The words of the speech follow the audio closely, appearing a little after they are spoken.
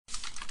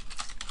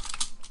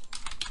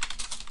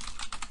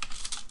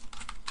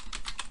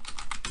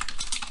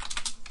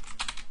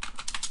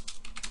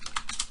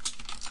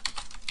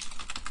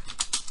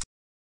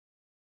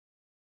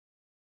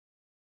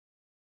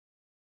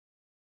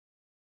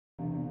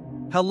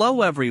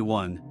Hello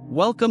everyone,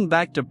 welcome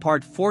back to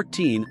part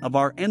 14 of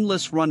our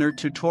Endless Runner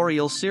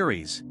tutorial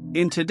series.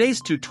 In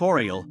today's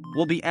tutorial,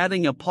 we'll be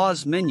adding a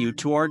pause menu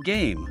to our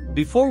game.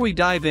 Before we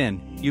dive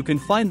in, you can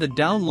find the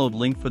download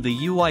link for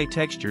the UI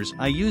textures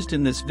I used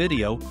in this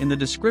video in the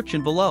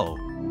description below.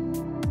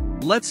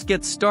 Let's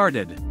get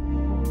started.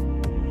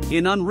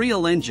 In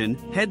Unreal Engine,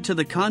 head to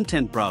the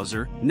Content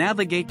browser,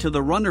 navigate to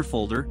the Runner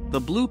folder, the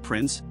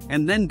Blueprints,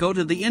 and then go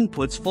to the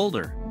Inputs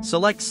folder.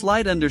 Select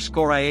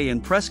slide_ia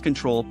and press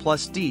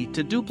Ctrl+D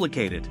to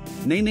duplicate it,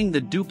 naming the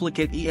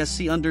duplicate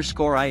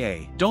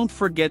ESC_ia. Don't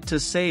forget to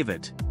save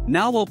it.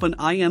 Now open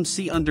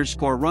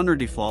IMC_runner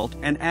default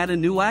and add a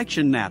new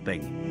action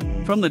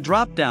mapping. From the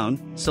drop-down,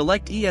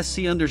 select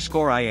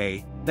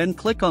ESC_ia, then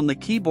click on the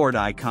keyboard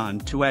icon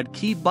to add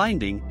key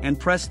binding and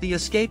press the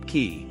Escape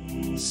key.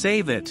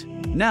 Save it.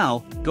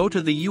 Now, go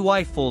to the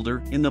UI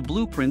folder in the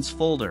Blueprints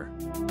folder.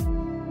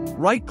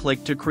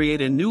 Right-click to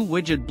create a new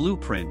widget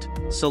blueprint,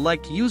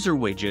 select User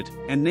Widget,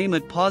 and name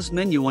it Pause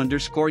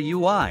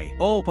Menu_UI.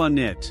 Open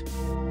it.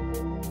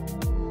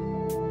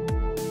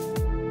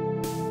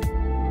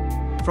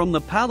 From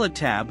the Palette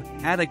tab,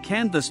 add a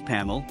canvas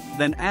panel,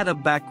 then add a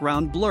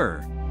background blur.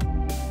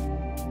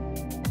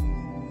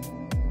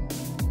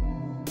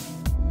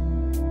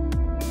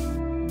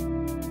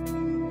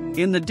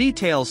 In the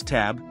Details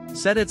tab,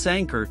 set its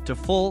anchor to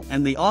full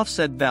and the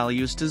offset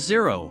values to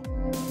 0.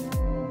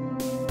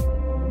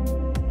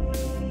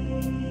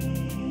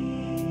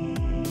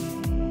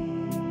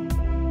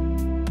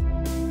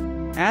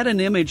 Add an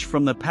image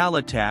from the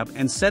Palette tab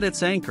and set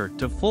its anchor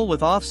to full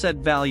with offset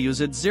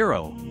values at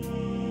 0.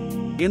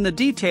 In the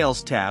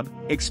Details tab,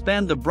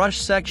 expand the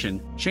brush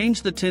section,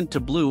 change the tint to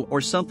blue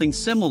or something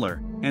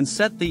similar, and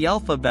set the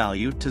alpha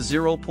value to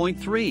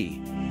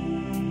 0.3.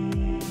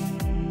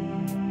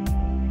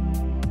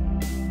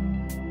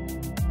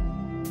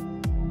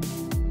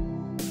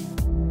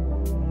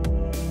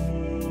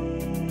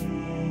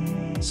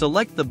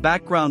 Select the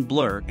background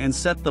blur and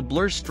set the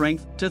blur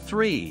strength to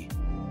 3.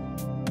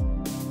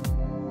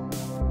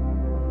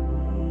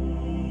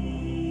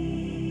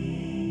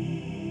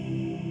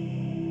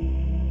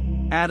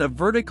 Add a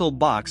vertical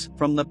box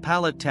from the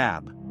Palette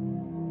tab.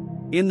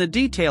 In the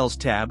Details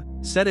tab,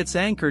 set its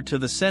anchor to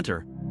the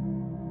center,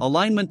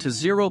 alignment to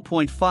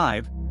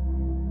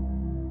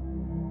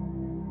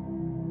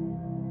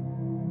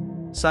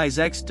 0.5, size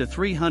X to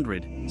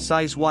 300,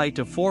 size Y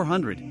to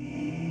 400,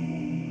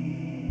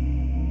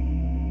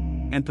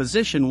 and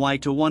position Y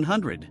to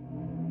 100.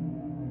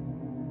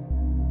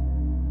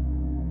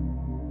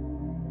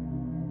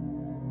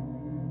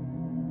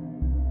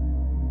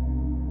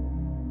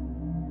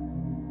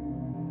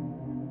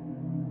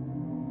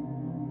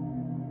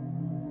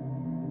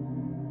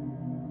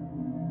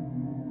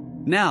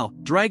 Now,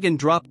 drag and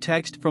drop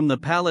text from the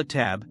Palette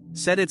tab,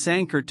 set its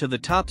anchor to the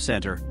top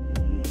center,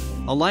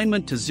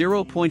 alignment to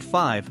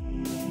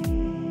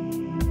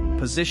 0.5,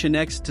 position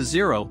X to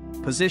 0,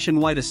 position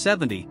Y to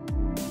 70,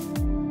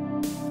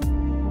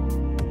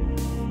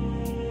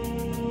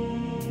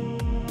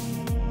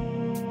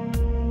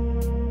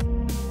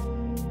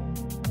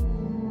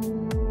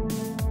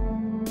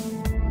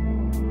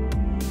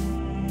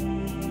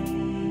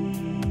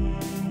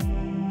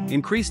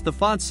 increase the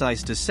font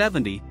size to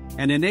 70,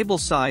 and enable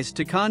size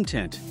to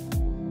content.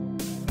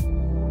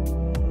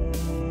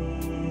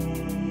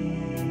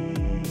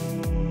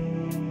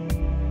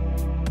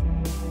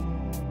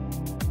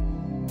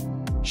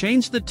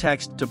 Change the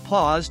text to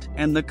paused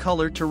and the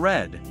color to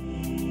red.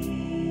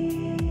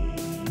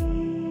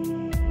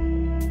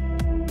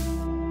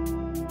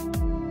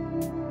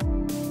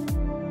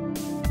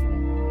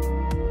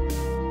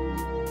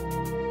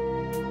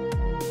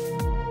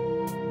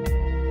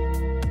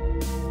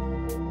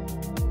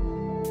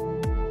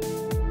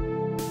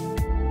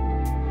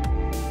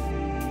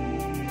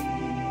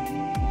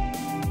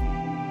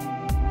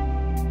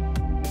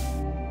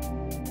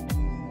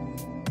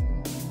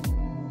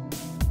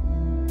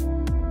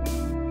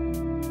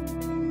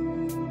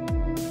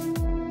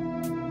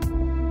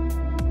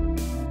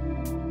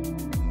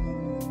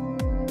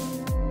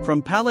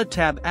 From Palette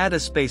tab, add a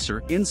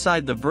spacer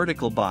inside the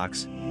vertical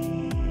box.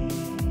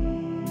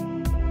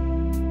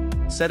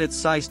 Set its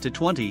size to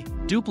 20,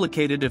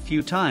 duplicate it a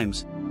few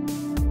times.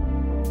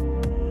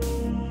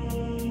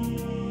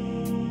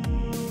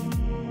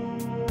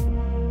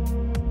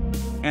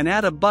 And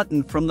add a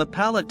button from the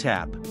Palette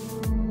tab.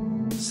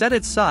 Set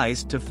its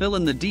size to fill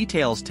in the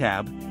Details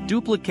tab,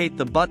 duplicate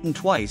the button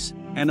twice,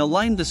 and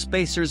align the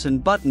spacers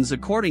and buttons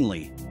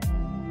accordingly.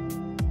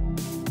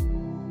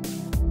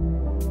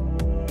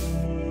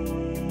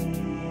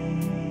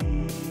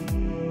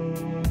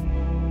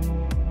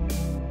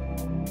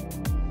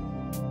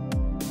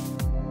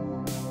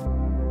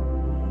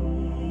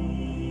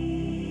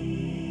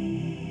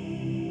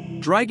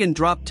 Drag and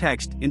drop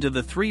text into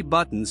the 3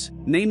 buttons,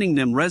 naming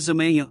them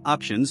Resume,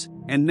 Options,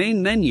 and Main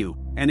Menu,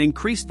 and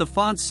increase the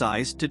font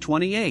size to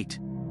 28.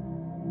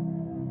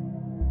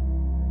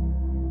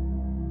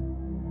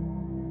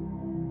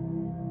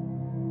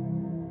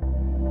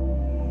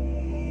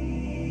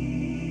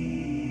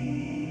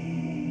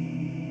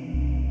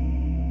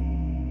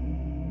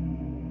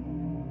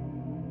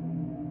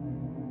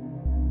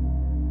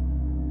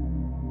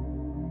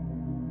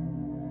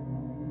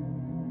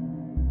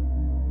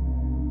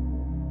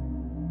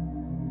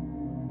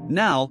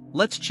 Now,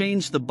 let's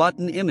change the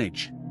button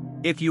image.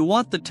 If you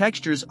want the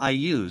textures I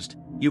used,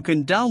 you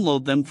can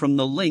download them from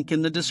the link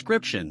in the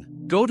description.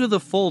 Go to the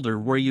folder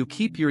where you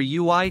keep your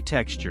UI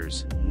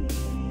textures.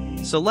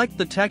 Select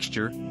the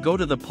texture, go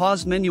to the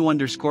pause menu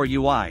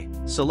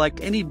 _UI,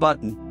 select any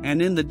button,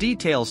 and in the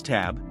Details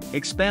tab,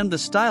 expand the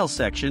Style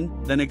section,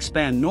 then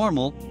expand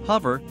Normal,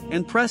 Hover,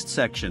 and Pressed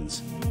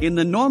sections. In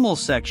the Normal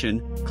section,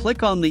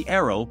 click on the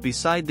arrow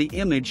beside the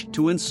image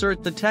to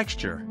insert the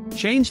texture.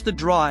 Change the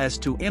Draw as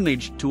to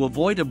Image to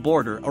avoid a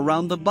border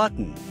around the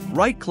button.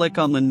 Right-click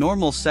on the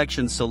Normal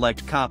section,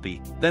 select Copy,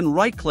 then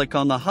right-click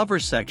on the Hover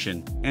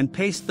section, and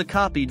paste the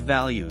copied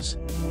values.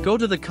 Go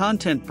to the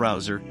Content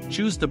browser,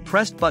 choose the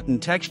Pressed button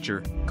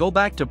texture, go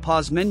back to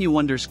pause menu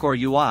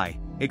 _UI,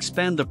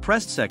 expand the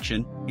Pressed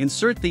section,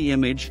 insert the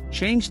image,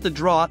 change the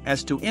Draw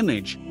as to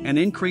Image, and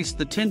increase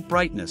the tint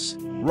brightness.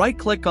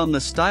 Right-click on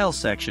the Style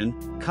section,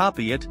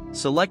 copy it,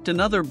 select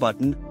another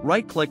button,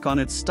 right-click on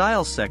its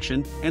Style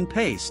section, and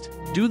paste.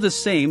 Do the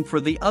same for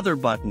the other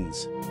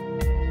buttons.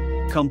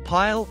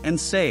 Compile and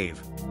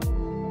save.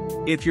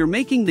 If you're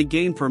making the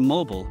game for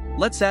mobile,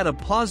 let's add a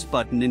pause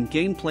button in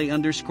gameplay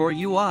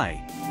 _UI.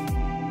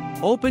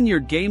 Open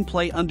your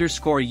gameplay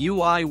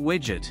 _UI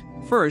widget.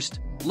 First,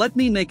 let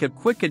me make a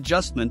quick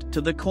adjustment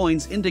to the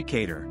coins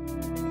indicator.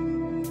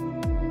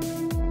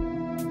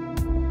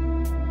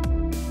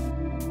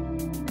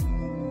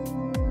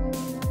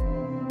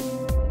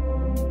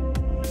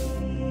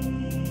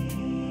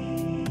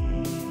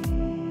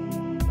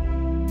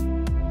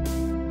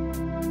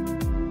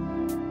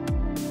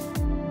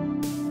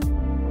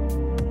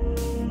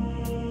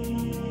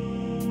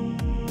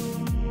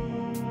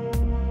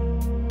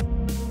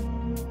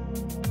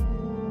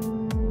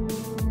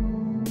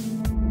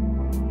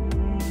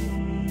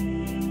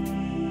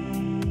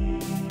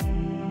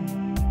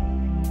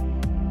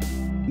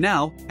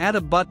 Now, add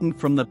a button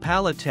from the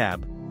Palette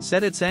tab,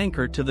 set its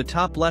anchor to the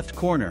top left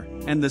corner,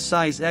 and the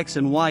size X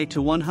and Y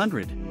to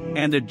 100,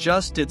 and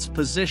adjust its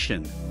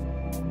position.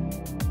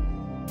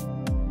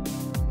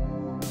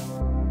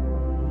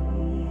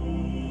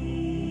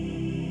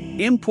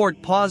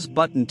 Import pause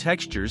button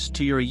textures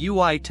to your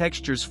UI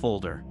textures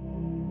folder.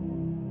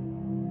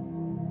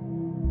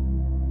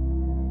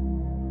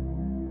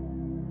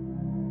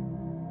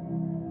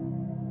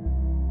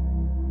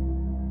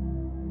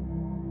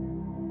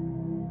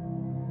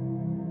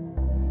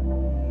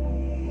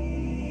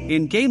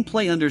 In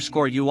gameplay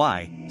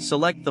 _UI,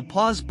 select the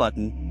pause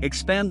button,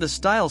 expand the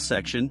Style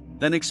section,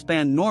 then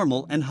expand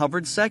Normal and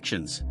Hovered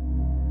sections.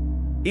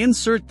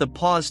 Insert the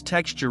pause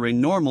texture in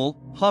Normal,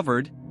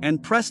 Hovered,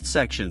 and Pressed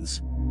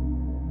sections.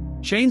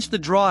 Change the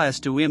Draw as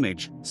to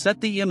Image,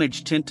 set the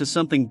image tint to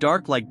something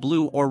dark like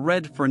blue or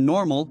red for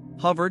Normal,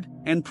 Hovered,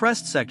 and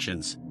Pressed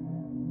sections.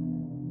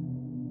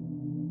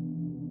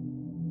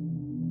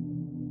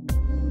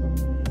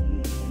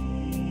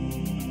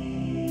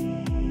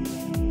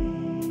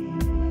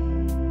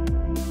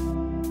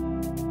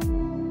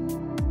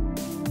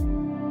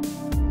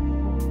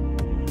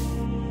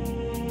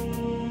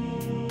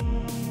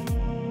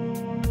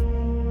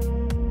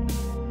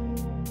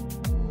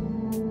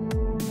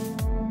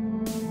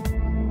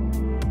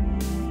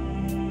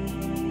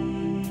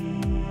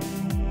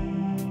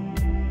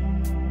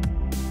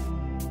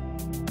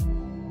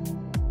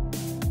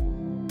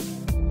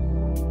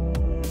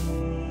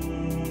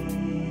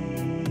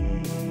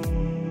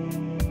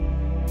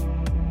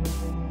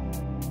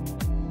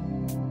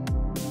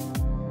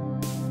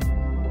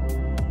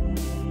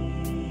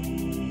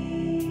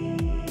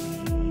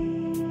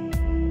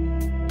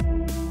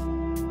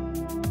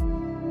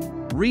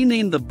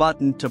 Rename the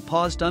button to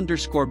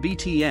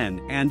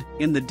paused_BTN and,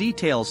 in the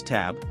Details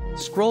tab,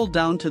 scroll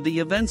down to the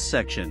Events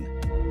section.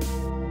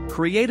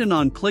 Create an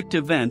on-clicked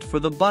event for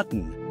the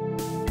button.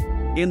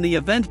 In the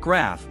event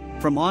graph,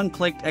 from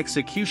on-clicked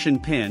execution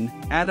pin,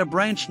 add a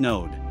branch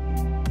node.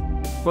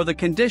 For the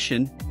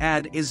condition,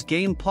 add is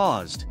game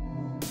paused.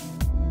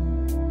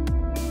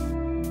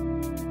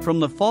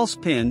 From the false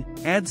pin,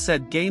 add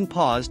set game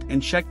paused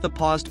and check the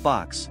paused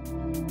box.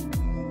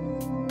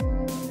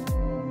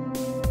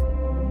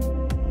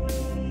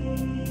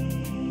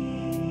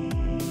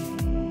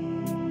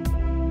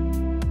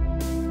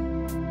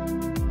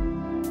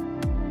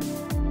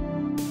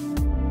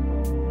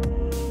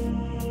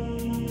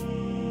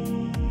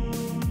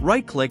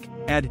 Right-click,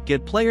 add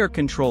Get Player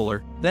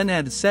Controller, then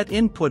add Set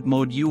Input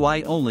Mode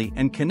UI Only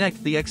and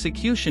connect the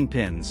execution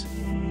pins.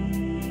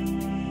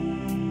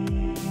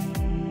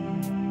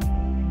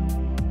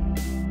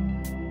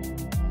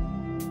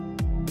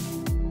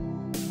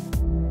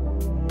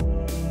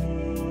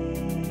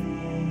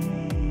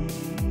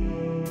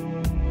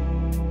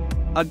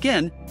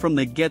 Again, from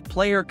the Get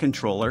Player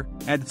Controller,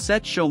 add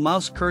Set Show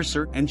Mouse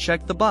Cursor and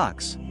check the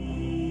box.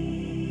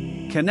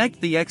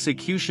 Connect the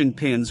execution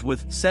pins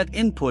with Set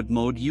Input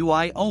Mode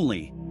UI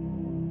Only.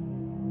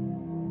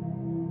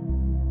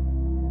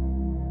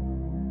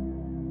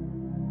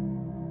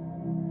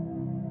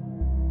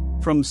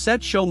 From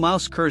Set Show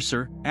Mouse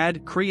Cursor,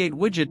 add Create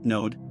Widget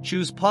node,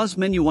 choose Pause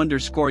Menu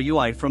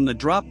 _UI from the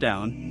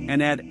drop-down,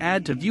 and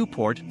add to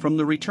Viewport from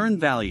the return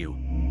value.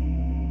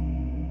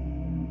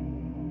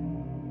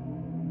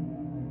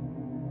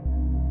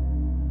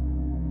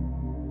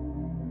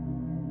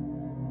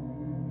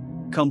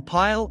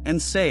 Compile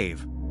and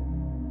save.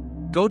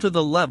 Go to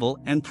the level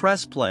and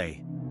press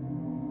play.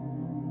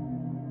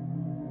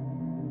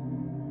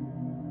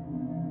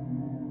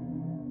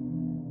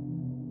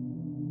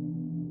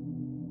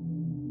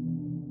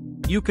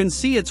 You can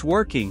see it's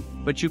working,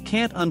 but you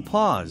can't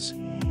unpause.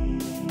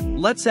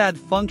 Let's add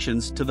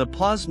functions to the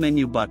pause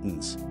menu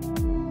buttons.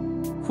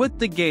 Quit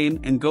the game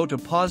and go to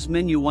Pause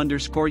Menu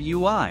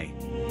 _UI.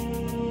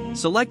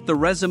 Select the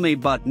Resume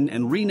button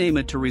and rename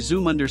it to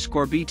Resume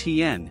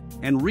 _BTN,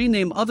 and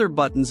rename other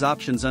buttons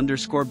Options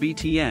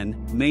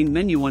 _BTN, Main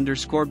Menu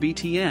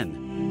 _BTN.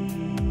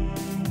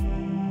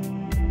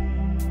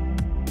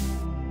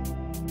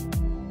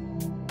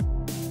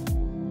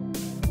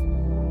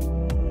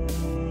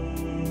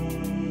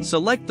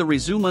 Select the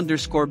Resume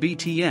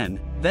 _BTN,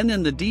 then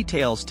in the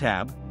Details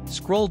tab,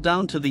 scroll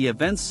down to the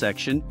Events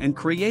section and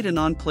create an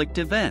on-clicked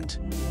event.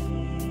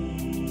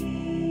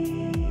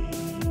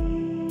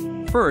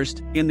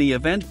 First, in the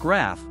event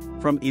graph,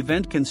 from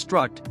Event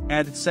Construct,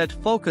 add Set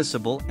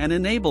Focusable and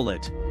enable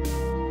it.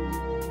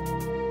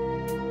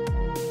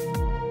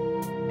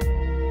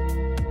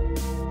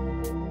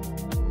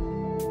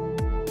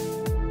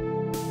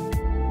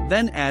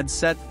 Then add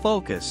Set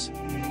Focus.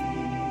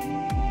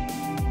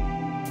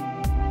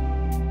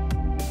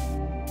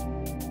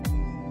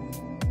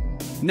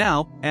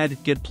 Now,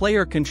 add Get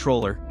Player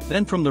Controller,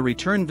 then from the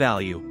return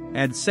value,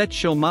 add Set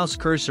Show Mouse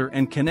Cursor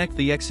and connect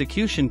the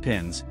execution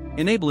pins,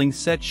 enabling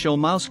Set Show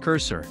Mouse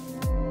Cursor.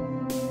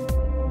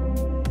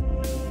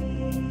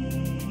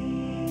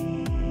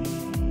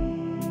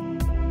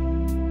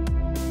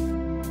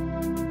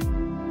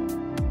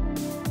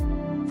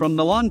 From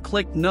the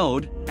on-clicked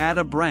node, add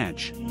a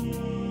branch.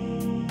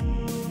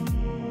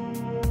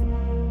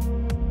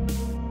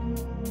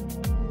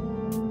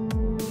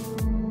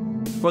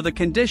 For the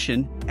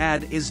condition,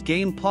 add Is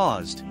Game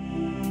Paused.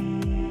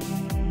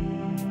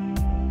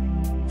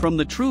 From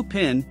the True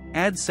pin,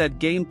 add Set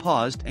Game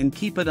Paused and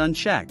keep it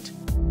unchecked.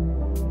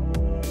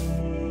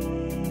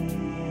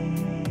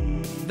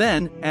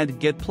 Then, add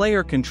Get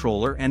Player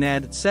Controller and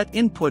add Set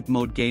Input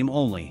Mode Game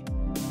Only.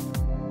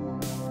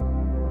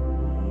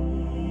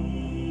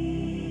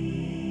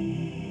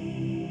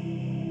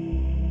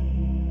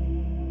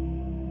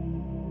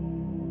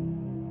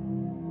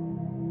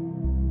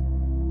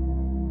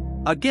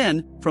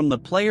 Again, from the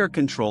player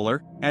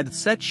controller, add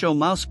Set Show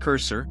Mouse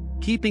Cursor,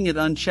 keeping it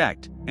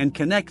unchecked, and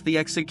connect the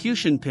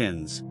execution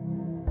pins.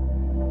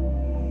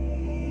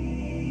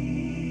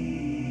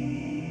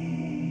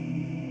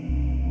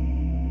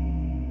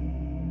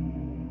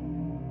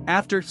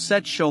 After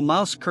Set Show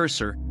Mouse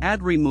Cursor,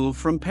 add Remove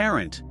from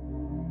Parent.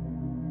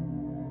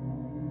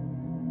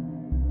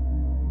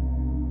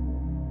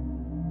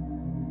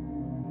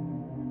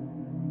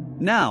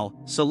 Now,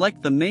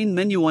 select the Main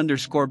Menu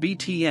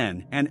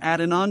 _BTN and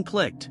add an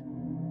on-clicked.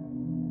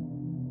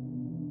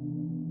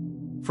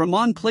 From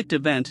on-clicked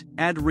event,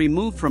 add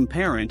Remove from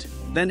Parent,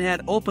 then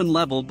add Open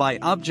Level by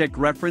Object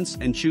Reference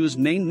and choose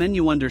Main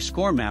Menu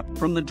 _Map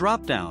from the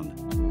drop-down.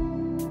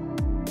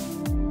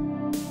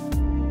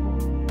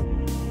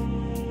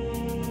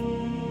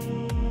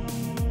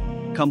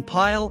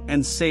 Compile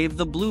and save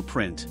the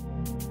blueprint.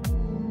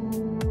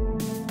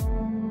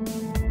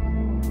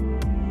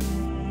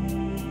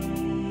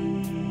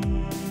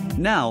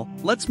 Now,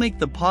 let's make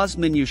the pause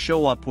menu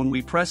show up when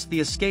we press the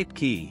escape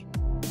key.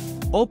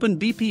 Open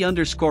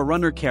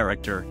BP_runner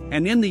character,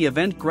 and in the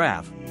event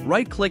graph,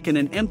 right-click in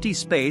an empty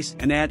space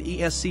and add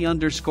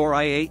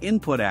ESC_IA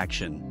input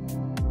action.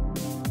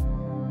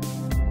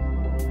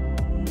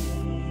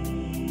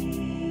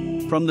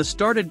 From the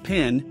started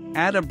pin,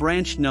 add a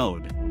branch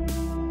node.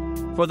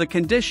 For the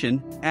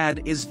condition,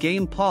 add Is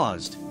Game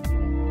Paused.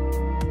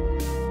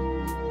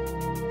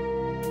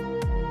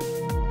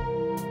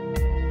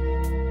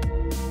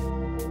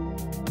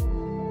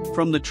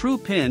 From the True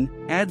pin,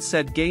 add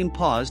Set Game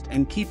Paused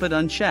and keep it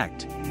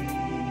unchecked.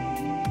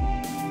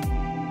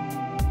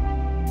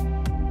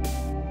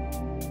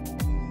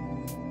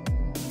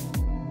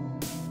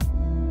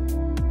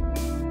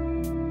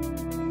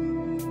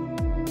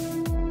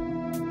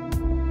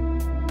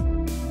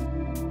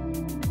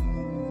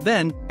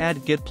 Then,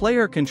 add Get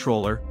Player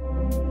Controller.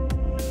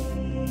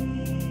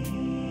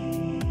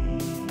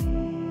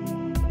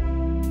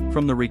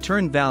 From the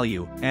return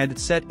value, add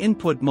Set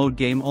Input Mode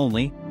Game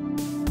Only.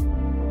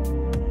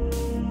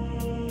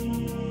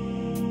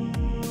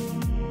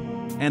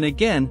 And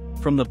again,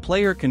 from the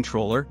player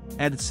controller,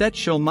 add Set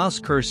Show Mouse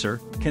Cursor,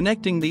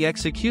 connecting the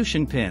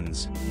execution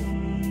pins.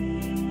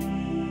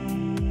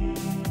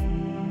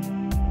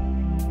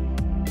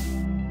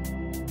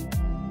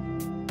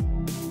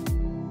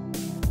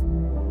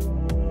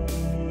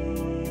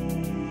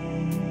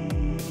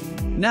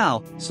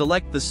 Now,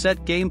 select the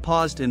Set Game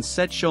Paused and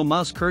Set Show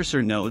Mouse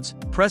Cursor nodes,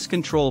 press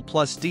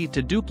Ctrl+D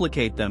to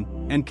duplicate them,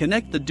 and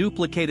connect the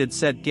duplicated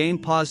Set Game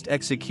Paused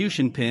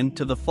execution pin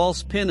to the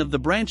false pin of the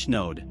branch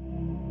node.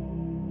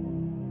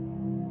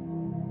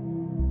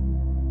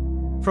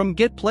 From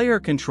Get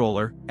Player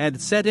Controller, add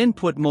Set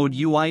Input Mode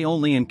UI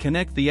Only and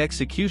connect the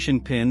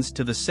execution pins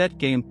to the Set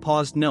Game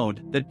Paused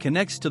node that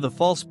connects to the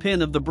false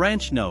pin of the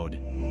branch node.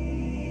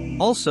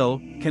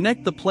 Also,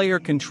 connect the Player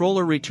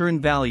Controller return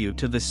value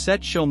to the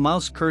Set Show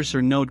Mouse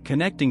Cursor node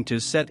connecting to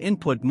Set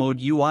Input Mode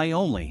UI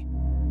Only.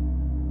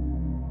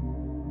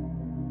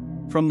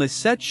 From the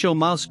Set Show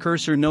Mouse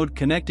Cursor node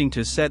connecting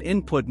to Set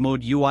Input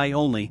Mode UI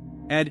Only,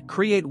 add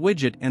Create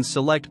Widget and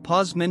select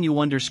Pause Menu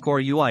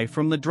 _UI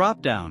from the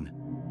drop-down.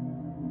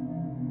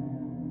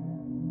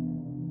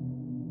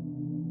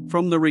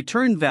 From the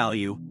return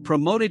value,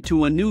 promote it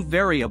to a new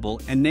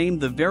variable and name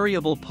the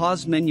variable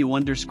Pause Menu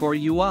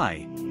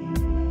 _UI.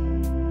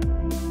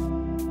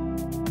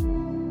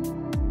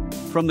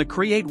 From the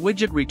Create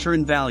Widget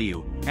return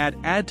value,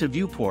 add to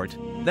Viewport,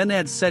 then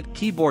add Set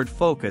Keyboard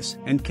Focus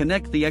and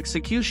connect the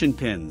execution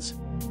pins.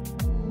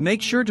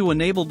 Make sure to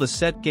enable the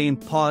Set Game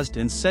Paused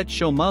and Set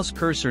Show Mouse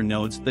Cursor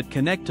nodes that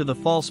connect to the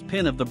false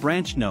pin of the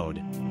branch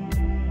node.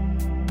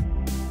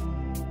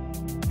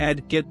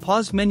 Add Get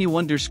Pause Menu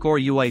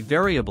 _UI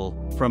variable,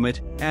 from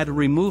it, add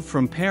Remove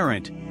from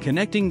Parent,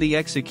 connecting the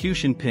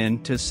execution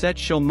pin to Set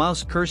Show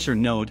Mouse Cursor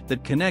node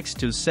that connects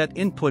to Set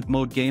Input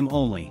Mode Game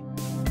Only.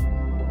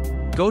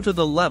 Go to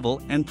the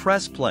level and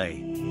press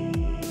play.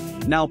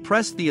 Now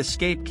press the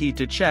Escape key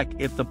to check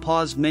if the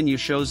pause menu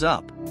shows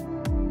up.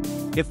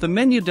 If the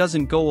menu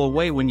doesn't go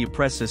away when you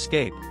press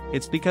Escape,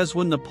 it's because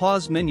when the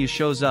pause menu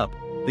shows up,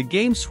 the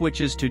game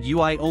switches to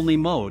UI Only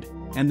mode,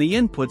 and the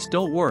inputs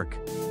don't work.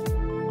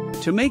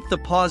 To make the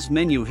pause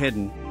menu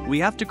hidden, we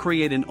have to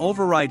create an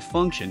override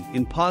function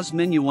in Pause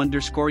Menu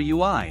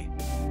 _UI.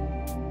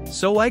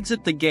 So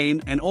exit the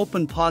game and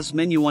open Pause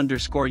Menu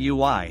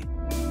 _UI.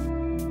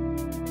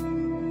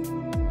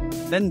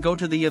 Then go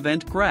to the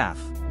event graph.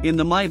 In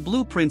the My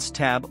Blueprints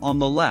tab on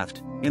the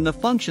left, in the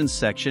Functions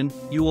section,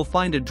 you will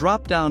find a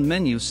drop-down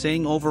menu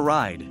saying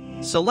Override.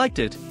 Select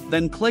it,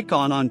 then click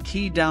on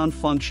Key Down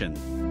function.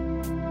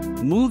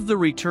 Move the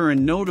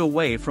return node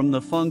away from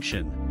the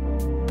function.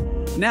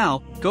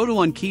 Now, go to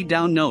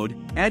OnKeyDown node,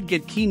 add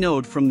Get Key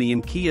node from the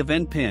InKey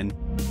event pin.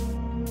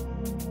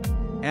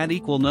 Add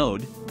Equal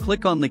node,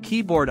 click on the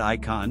keyboard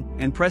icon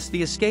and press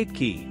the Escape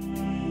key.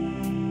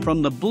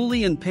 From the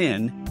Boolean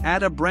pin,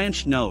 add a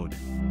branch node.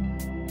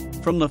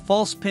 From the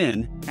false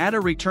pin, add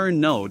a return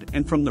node,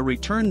 and from the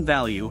return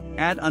value,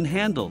 add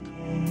Unhandled.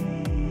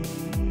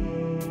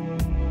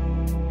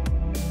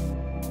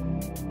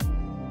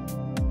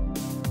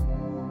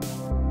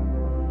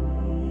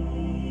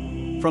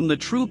 From the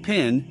true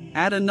pin,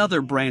 add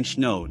another branch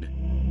node.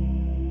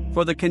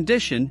 For the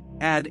condition,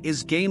 add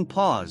Is Game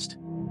Paused.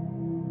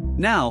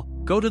 Now,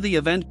 go to the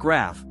event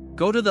graph,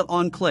 go to the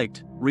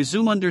OnClicked,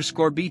 resume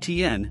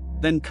 _BTN,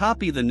 then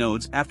copy the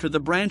nodes after the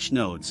branch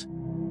nodes.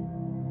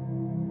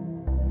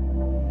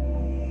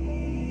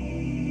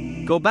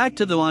 Go back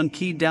to the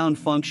OnKeyDown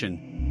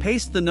function,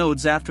 paste the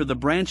nodes after the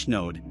branch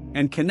node,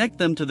 and connect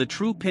them to the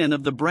true pin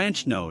of the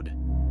branch node.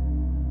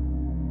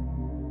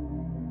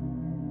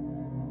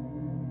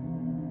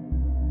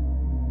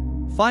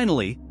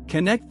 Finally,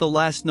 connect the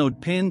last node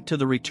pin to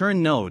the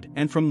return node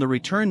and from the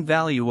return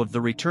value of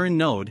the return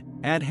node,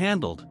 add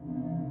Handled.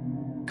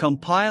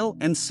 Compile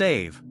and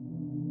save.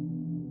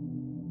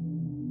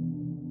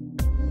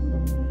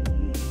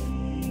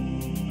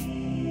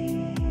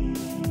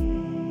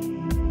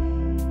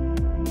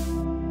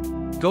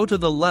 Go to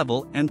the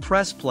level and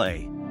press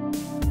play.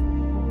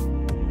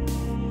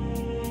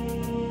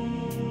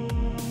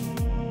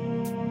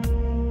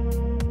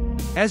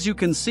 As you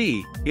can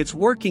see, it's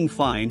working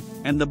fine,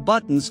 and the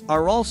buttons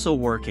are also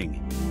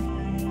working.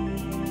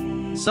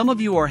 Some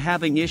of you are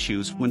having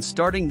issues when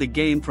starting the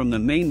game from the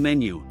main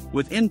menu,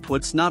 with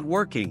inputs not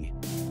working.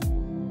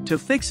 To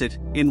fix it,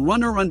 in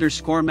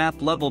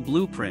runner_map level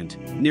blueprint,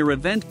 near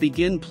event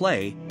begin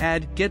play,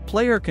 add Get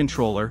Player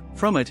Controller,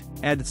 from it,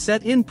 add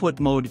Set Input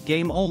Mode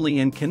Game Only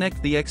and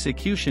connect the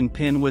execution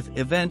pin with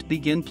event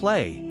begin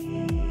play.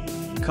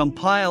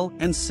 Compile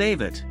and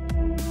save it.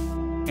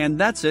 And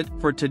that's it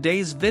for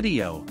today's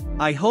video.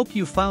 I hope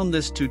you found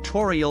this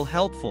tutorial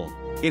helpful.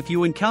 If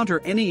you encounter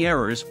any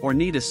errors or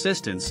need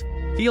assistance,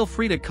 feel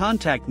free to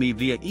contact me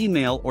via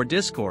email or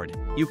Discord.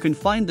 You can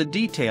find the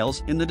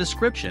details in the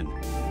description.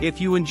 If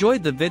you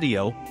enjoyed the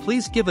video,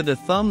 please give it a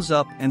thumbs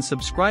up and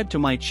subscribe to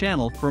my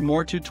channel for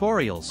more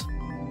tutorials.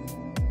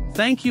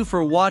 Thank you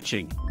for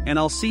watching, and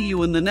I'll see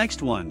you in the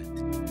next one.